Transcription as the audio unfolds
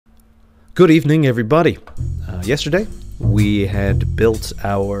Good evening, everybody. Yesterday, we had built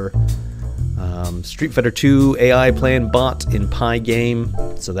our Street Fighter 2 AI plan bot in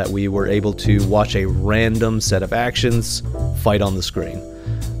pygame so that we were able to watch a random set of actions fight on the screen.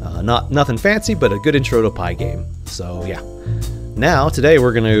 Nothing fancy, but a good intro to pygame. So yeah. Now, today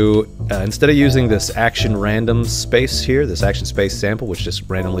we're going to, instead of using this action random space here, this action space sample, which just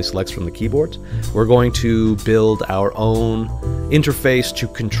randomly selects from the keyboard, we're going to build our own interface to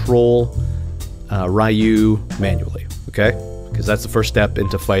control Ryu manually, okay? Because that's the first step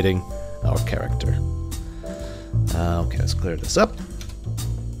into fighting our character. Okay, let's clear this up.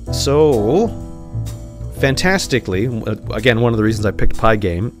 So, fantastically, again, one of the reasons I picked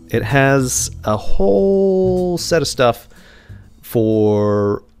pygame, it has a whole set of stuff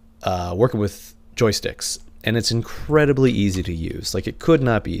for working with joysticks, and it's incredibly easy to use. Like, it could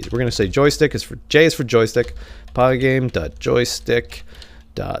not be easy. We're going to say joystick is for J is for joystick,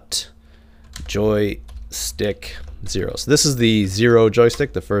 pygame.joystick.joystick 0. So this is the 0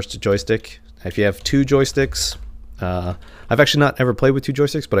 joystick, the first joystick. If you have 2 joysticks, I've actually not ever played with 2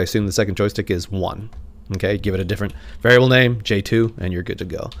 joysticks, but I assume the second joystick is 1. Okay, give it a different variable name, J2, and you're good to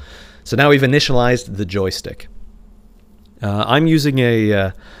go. So now we've initialized the joystick. I'm using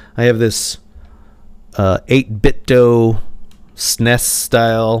I have this 8-bit-do SNES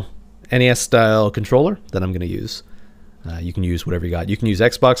style, NES style controller that I'm going to use. You can use whatever you got. You can use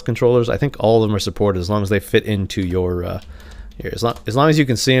Xbox controllers. I think all of them are supported as long as they fit into your here. As long as you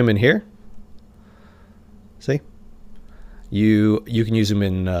can see them in here. See? You can use them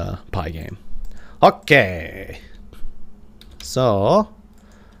in pygame. Okay. So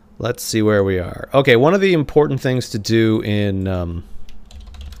let's see where we are. Okay, one of the important things to do in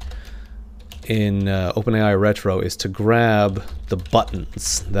OpenAI Retro is to grab the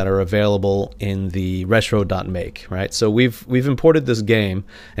buttons that are available in the retro.make, right? So we've imported this game,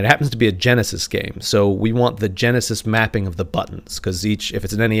 and it happens to be a Genesis game. So we want the Genesis mapping of the buttons, because if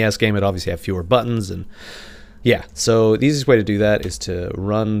it's an NES game, it obviously have fewer buttons, and yeah. So the easiest way to do that is to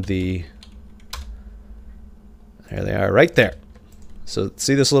run the. There they are, right there. So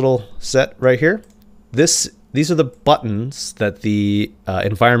see this little set right here? These are the buttons that the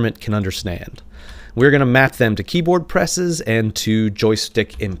environment can understand. We're going to map them to keyboard presses and to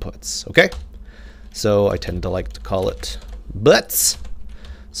joystick inputs, okay? So I tend to like to call it butts.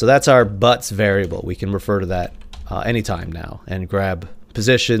 So that's our butts variable. We can refer to that anytime now and grab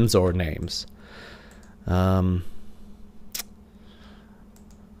positions or names. You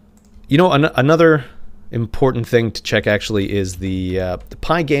know, another important thing to check actually is the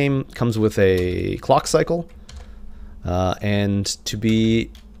pygame comes with a clock cycle, and to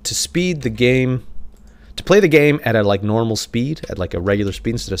speed the game, to play the game at a normal speed, at like a regular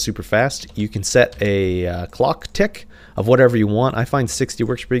speed instead of super fast, you can set a clock tick of whatever you want. I find 60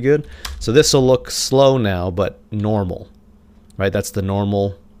 works pretty good. So this will look slow now, but normal, right? That's the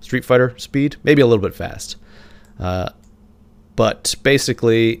normal Street Fighter speed, maybe a little bit fast, but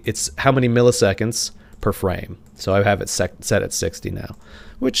basically it's how many milliseconds per frame. So I have it set at 60 now,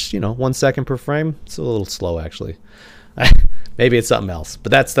 which, you know, 1 second per frame, it's a little slow actually. Maybe it's something else,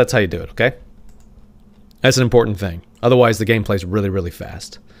 but that's how you do it, okay? That's an important thing. Otherwise the game plays really, really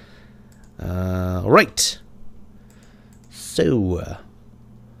fast. All right. So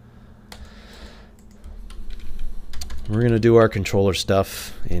we're going to do our controller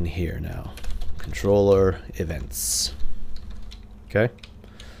stuff in here now. Controller events. Okay.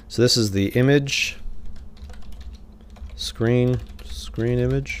 So this is the image. Screen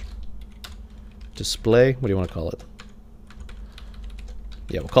image, display, what do you want to call it?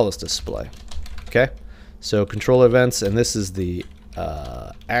 Yeah, we'll call this display. Okay, so controller events, and this is the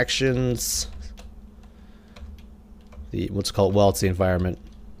actions, what's called, well, it's the environment,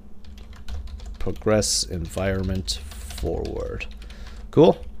 progress environment forward.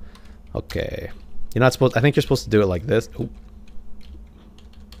 Cool. Okay, you're not supposed, I think you're supposed to do it like this. Ooh.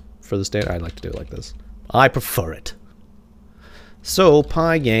 For the standard, I'd like to do it like this. I prefer it. So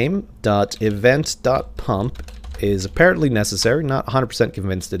pygame.event.pump is apparently necessary. Not 100%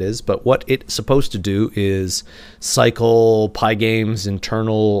 convinced it is, but what it's supposed to do is cycle pygame's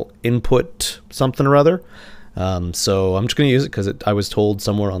internal input something or other. So I'm just going to use it because I was told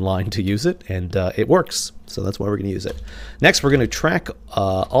somewhere online to use it, and it works. So that's why we're going to use it. Next, we're going to track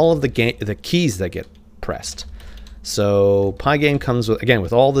all of the keys that get pressed. So pygame comes with, again,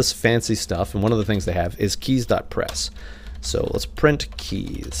 with all this fancy stuff, and one of the things they have is keys.press. So let's print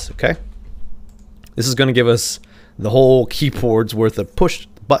keys, okay? This is going to give us the whole keyboard's worth of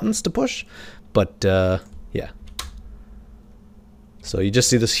buttons to push, but yeah. So you just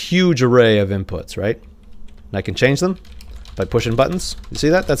see this huge array of inputs, right? And I can change them. by pushing buttons. You see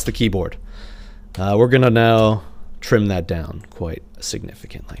that? That's the keyboard. We're going to now trim that down quite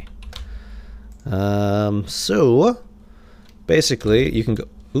significantly. So basically you can go,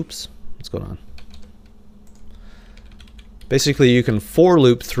 oops, what's going on? Basically you can for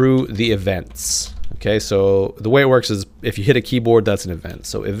loop through the events. Okay, so the way it works is if you hit a keyboard, that's an event.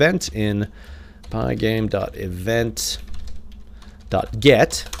 So event in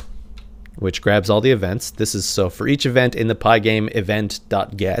pygame.event.get, which grabs all the events. This is so for each event in the pygame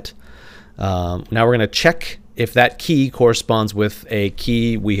event.get. Now we're going to check if that key corresponds with a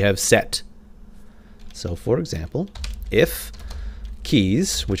key we have set. So for example, if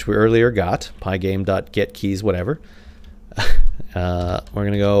keys, which we earlier got, pygame.getKeys, whatever, we're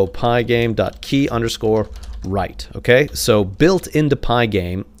going to go pygame.key_right. Okay, so built into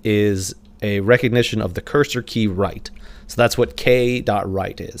pygame is a recognition of the cursor key right. So that's what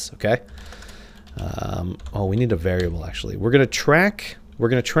k.right is. Okay. Oh, we need a variable actually. We're going to track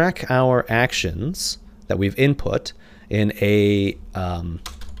our actions that we've input in a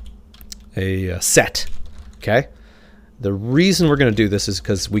set. Okay. The reason we're going to do this is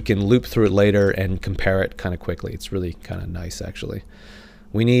because we can loop through it later and compare it kind of quickly. It's really kind of nice, actually.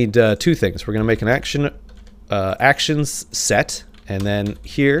 We need two things. We're going to make an actions set, and then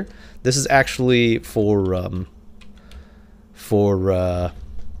here, this is actually for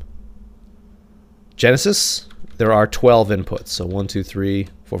Genesis. There are 12 inputs, so 1, 2, 3,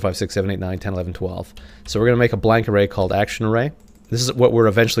 4, 5, 6, 7, 8, 9, 10, 11, 12. So we're going to make a blank array called action array. This is what we're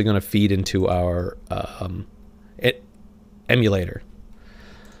eventually going to feed into our emulator.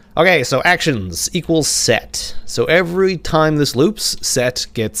 Okay, so actions equals set. So every time this loops, set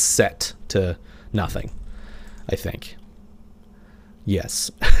gets set to nothing, I think.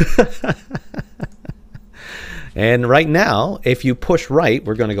 Yes. And right now, if you push right,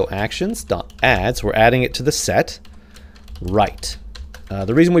 we're going to go actions.add. So we're adding it to the set right.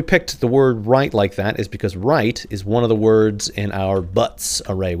 The reason we picked the word right like that is because right is one of the words in our buts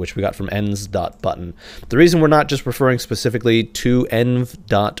array, which we got from ends.button. The reason we're not just referring specifically to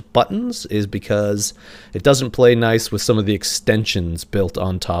env.buttons is because it doesn't play nice with some of the extensions built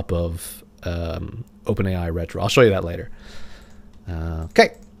on top of OpenAI Retro. I'll show you that later.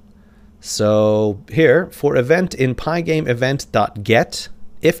 Okay. So here, for event in pygame event.get,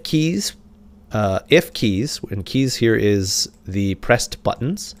 if keys, and keys here is the pressed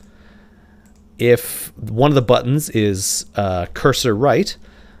buttons. If one of the buttons is cursor right,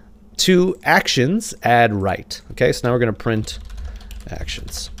 to actions add right. Okay, so now we're going to print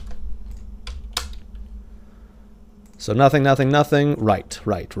actions. So nothing, nothing, nothing, right. See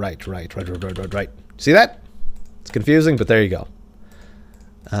that? It's confusing, but there you go.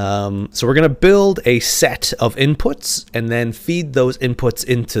 So we're going to build a set of inputs and then feed those inputs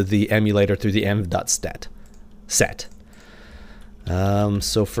into the emulator through the env.set.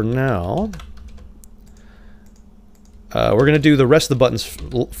 So for now, we're going to do the rest of the buttons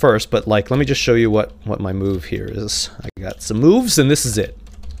first, but let me just show you what my move here is. I got some moves and this is it.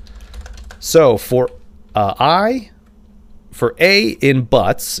 So for for A in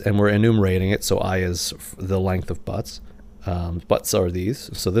butts, and we're enumerating it, so I is the length of butts. Butts are these.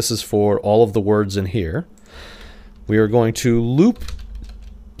 So this is for all of the words in here. We are going to loop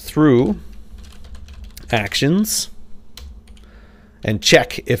through actions and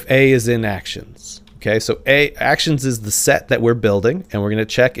check if A is in actions. Okay, so actions is the set that we're building, and we're going to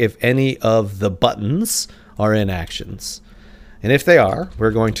check if any of the buttons are in actions. And if they are, we're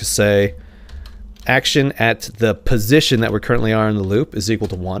going to say action at the position that we currently are in the loop is equal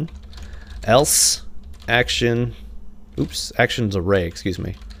to 1. Else action... Oops, actions array, excuse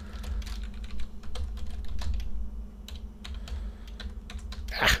me.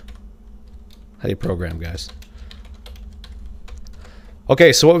 How do you program, guys?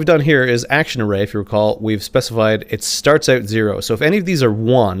 Okay, so what we've done here is action array, if you recall, we've specified it starts out 0. So if any of these are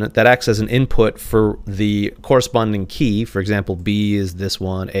 1, that acts as an input for the corresponding key. For example, B is this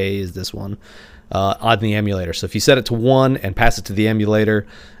one, A is this one, on the emulator. So if you set it to 1 and pass it to the emulator,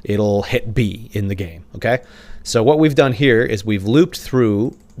 it'll hit B in the game, okay? So what we've done here is we've looped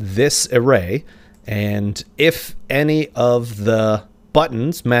through this array, and if any of the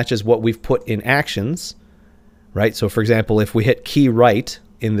buttons matches what we've put in actions, right? So for example, if we hit key right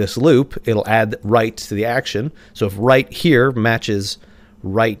in this loop, it'll add right to the action. So if right here matches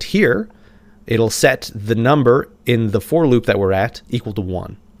right here, it'll set the number in the for loop that we're at equal to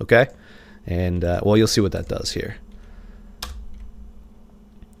 1, okay? And well, you'll see what that does here.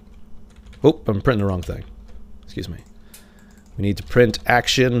 Oh, I'm printing the wrong thing. Excuse me. We need to print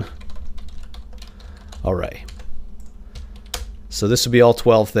action array. So this would be all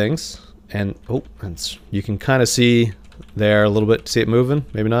 12 things, and oh, you can kind of see there a little bit. See it moving?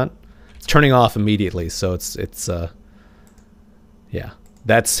 Maybe not. It's turning off immediately, so it's yeah,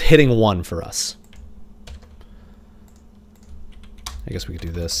 that's hitting 1 for us. I guess we could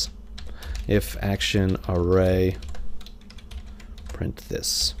do this. If action array print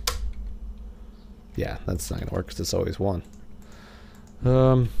this. Yeah, that's not gonna work because it's always 1.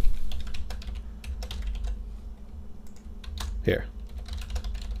 Here.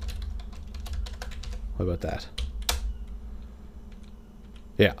 What about that?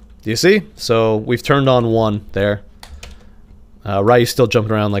 Yeah. Do you see? So we've turned on 1 there. Ryu's still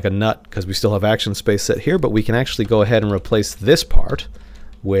jumping around like a nut because we still have action space set here, but we can actually go ahead and replace this part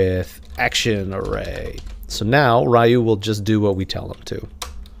with action array. So now Ryu will just do what we tell him to.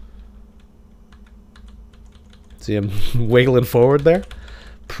 See him wiggling forward there?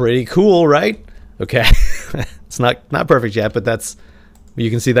 Pretty cool, right? Okay. It's not perfect yet, but that's, you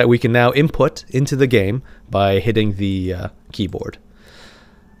can see that we can now input into the game by hitting the keyboard.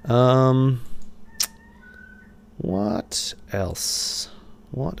 What else?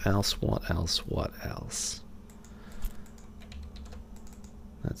 What else? What else? What else?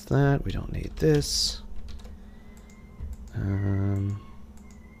 That's that. We don't need this.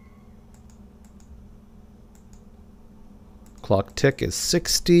 Clock tick is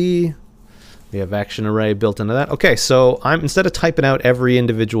 60. We have action array built into that. Okay, so instead of typing out every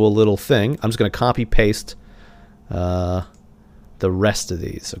individual little thing, I'm just going to copy paste the rest of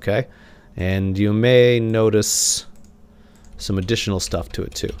these, okay? And you may notice some additional stuff to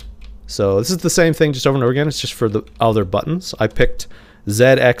it too. So this is the same thing just over and over again. It's just for the other buttons. I picked Z,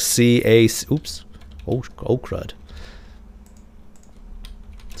 X, C, A, oops. Oh crud.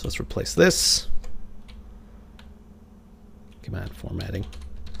 So let's replace this. Command formatting.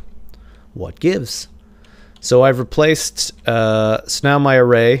 What gives? So I've replaced, so now my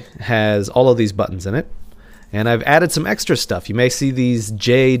array has all of these buttons in it. And I've added some extra stuff. You may see these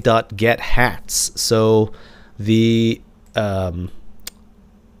j.getHats. So the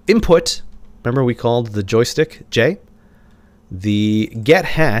input, remember we called the joystick J? The get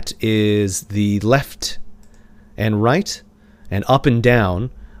hat is the left and right and up and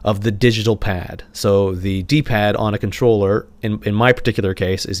down of the digital pad. So the D-pad on a controller, in my particular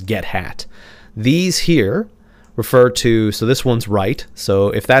case, is get hat. These here refer to, so this one's right. So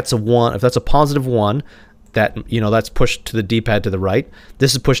if that's a 1, if that's a positive 1, that, you know, that's pushed to the D-pad to the right.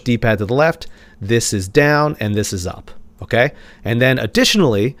 This is pushed D-pad to the left. This is down, and this is up. Okay, and then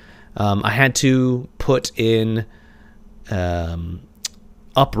additionally, I had to put in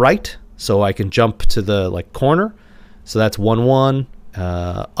upright, so I can jump to the corner. So that's 1 1.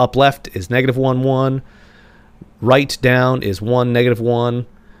 Up left is -1 1. Right down is 1 -1.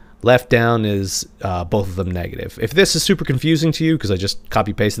 Left down is both of them negative. If this is super confusing to you, because I just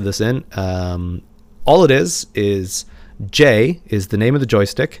copy pasted this in. All it is J is the name of the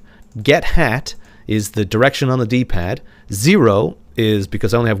joystick. Get hat is the direction on the D-pad. 0 is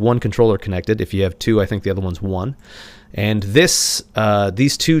because I only have 1 controller connected. If you have 2, I think the other one's 1. And this,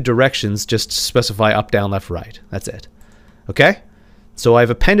 these 2 directions just specify up, down, left, right. That's it. Okay? So I've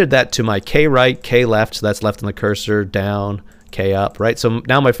appended that to my K right, K left. So that's left on the cursor, down, K up, right? So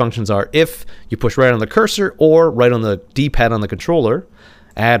now my functions are if you push right on the cursor or right on the D-pad on the controller,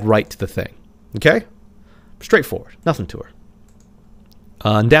 add right to the thing. Okay? Straightforward. Nothing to her.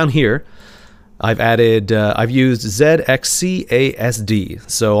 And down here, I've added, I've used ZXCASD.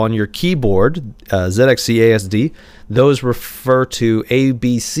 So on your keyboard, ZXCASD, those refer to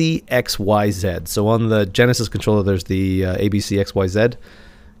ABCXYZ. So on the Genesis controller, there's the ABCXYZ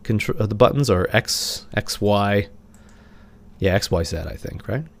the buttons, or XY. Yeah, XYZ, I think,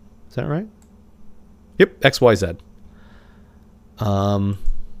 right? Is that right? Yep, XYZ.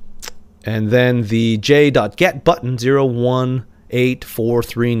 And then the J.get button,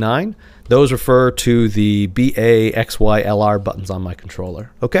 018439, those refer to the BAXYLR buttons on my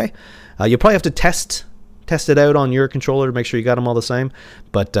controller. Okay? You'll probably have to test it out on your controller to make sure you got them all the same.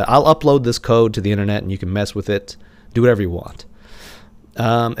 But I'll upload this code to the internet and you can mess with it. Do whatever you want.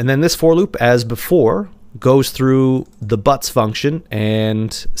 And then this for loop, as before, goes through the buts function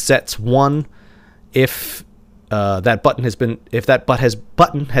and sets 1 if that button has been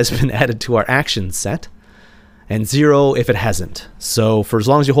added to our action set, and 0 if it hasn't. So for as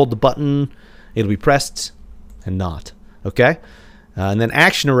long as you hold the button, it'll be pressed and not. Okay, and then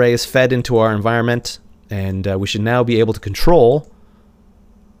action array is fed into our environment, and we should now be able to control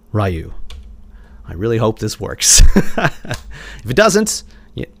Ryu. I really hope this works. If it doesn't,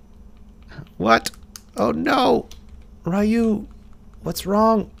 what? Oh no, Ryu, what's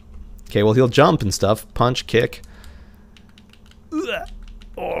wrong? Okay, well, he'll jump and stuff. Punch, kick.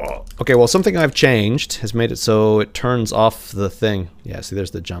 Okay, well, something I've changed has made it so it turns off the thing. Yeah, see,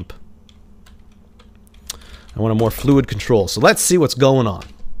 there's the jump. I want a more fluid control. So let's see what's going on.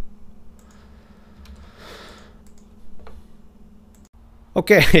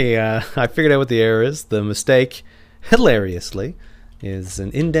 Okay, I figured out what the error is. The mistake, hilariously, is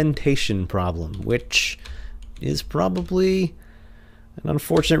an indentation problem, which is probably an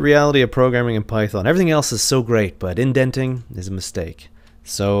unfortunate reality of programming in Python. Everything else is so great, but indenting is a mistake.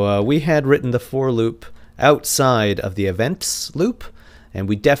 So we had written the for loop outside of the events loop, and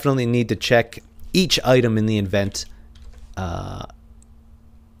we definitely need to check each item in the event,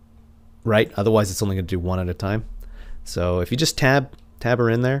 right? Otherwise, it's only going to do one at a time. So if you just tab her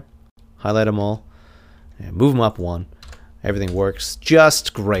in there, highlight them all, and move them up one, everything works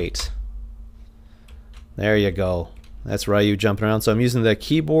just great. There you go. That's Ryu jumping around. So I'm using the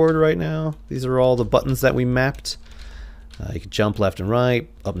keyboard right now. These are all the buttons that we mapped. You can jump left and right,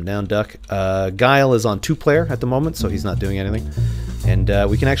 up and down, duck. Guile is on 2-player at the moment, so he's not doing anything. And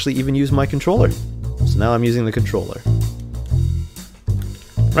we can actually even use my controller. So now I'm using the controller.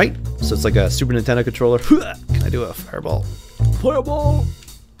 Right? So it's like a Super Nintendo controller. Can I do a fireball? Fireball!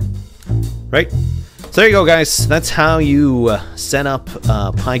 Right? So there you go, guys. That's how you set up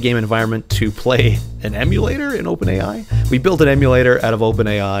a pygame environment to play an emulator in OpenAI. We built an emulator out of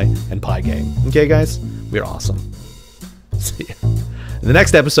OpenAI and pygame. Okay, guys? We're awesome. See ya. In the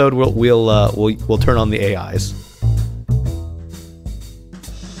next episode, we'll turn on the AIs.